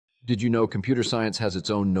Did you know computer science has its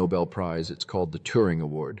own Nobel Prize? It's called the Turing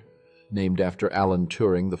Award. Named after Alan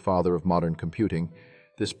Turing, the father of modern computing,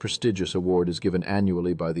 this prestigious award is given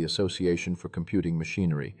annually by the Association for Computing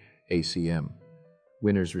Machinery, ACM.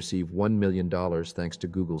 Winners receive $1 million thanks to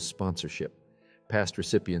Google's sponsorship. Past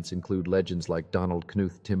recipients include legends like Donald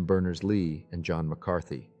Knuth, Tim Berners-Lee, and John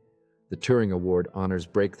McCarthy. The Turing Award honors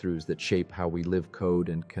breakthroughs that shape how we live, code,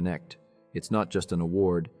 and connect. It's not just an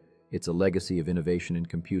award, it's a legacy of innovation in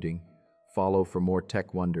computing. Follow for more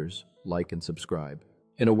tech wonders, like and subscribe.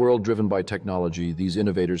 In a world driven by technology, these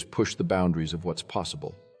innovators push the boundaries of what's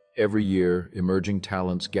possible. Every year, emerging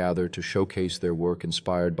talents gather to showcase their work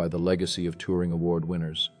inspired by the legacy of Turing Award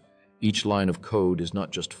winners. Each line of code is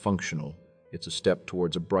not just functional, it's a step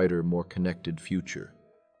towards a brighter, more connected future.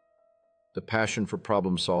 The passion for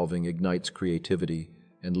problem-solving ignites creativity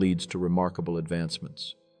and leads to remarkable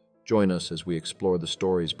advancements. Join us as we explore the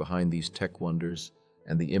stories behind these tech wonders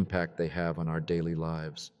and the impact they have on our daily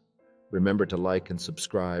lives. Remember to like and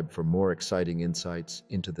subscribe for more exciting insights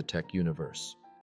into the tech universe.